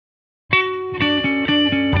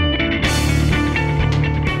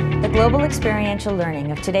global experiential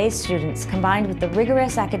learning of today's students combined with the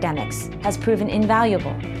rigorous academics has proven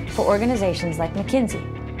invaluable for organizations like McKinsey,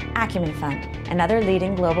 Acumen Fund, and other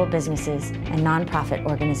leading global businesses and nonprofit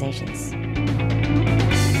organizations.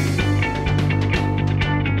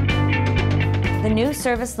 The new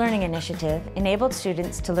Service Learning Initiative enabled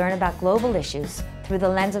students to learn about global issues through the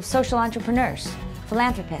lens of social entrepreneurs,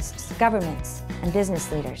 philanthropists, governments, and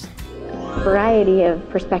business leaders. A variety of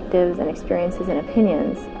perspectives and experiences and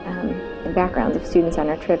opinions and backgrounds of students on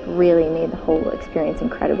our trip really made the whole experience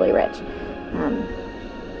incredibly rich.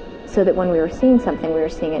 So that when we were seeing something, we were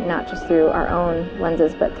seeing it not just through our own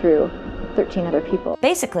lenses, but through 13 other people.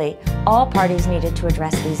 Basically, all parties needed to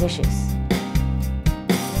address these issues.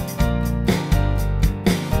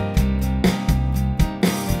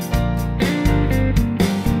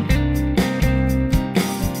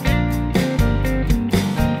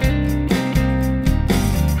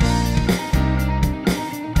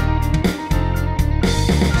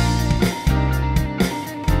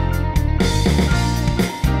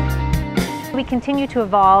 We continue to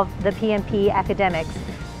evolve the PMP academics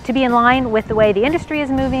to be in line with the way the industry is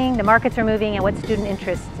moving, the markets are moving, and what student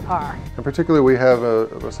interests are. And particularly, we have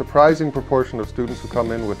a surprising proportion of students who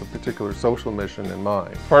come in with a particular social mission in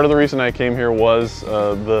mind. Part of the reason I came here was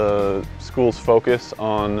the school's focus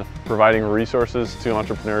on providing resources to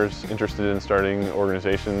entrepreneurs interested in starting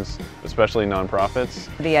organizations, especially nonprofits.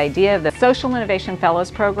 The idea of the Social Innovation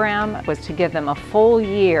Fellows Program was to give them a full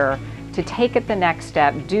year to take it the next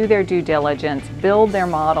step, do their due diligence, build their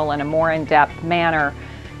model in a more in-depth manner,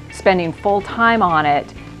 spending full time on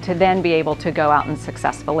it to then be able to go out and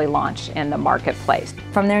successfully launch in the marketplace.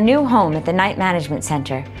 From their new home at the Knight Management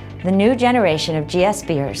Center, the new generation of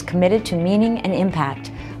GSBers committed to meaning and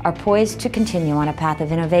impact are poised to continue on a path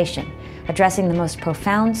of innovation, addressing the most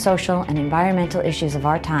profound social and environmental issues of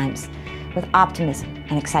our times with optimism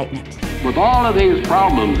and excitement. With all of these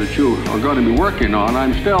problems that you are going to be working on,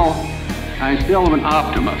 I'm still an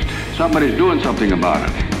optimist. Somebody's doing something about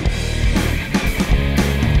it.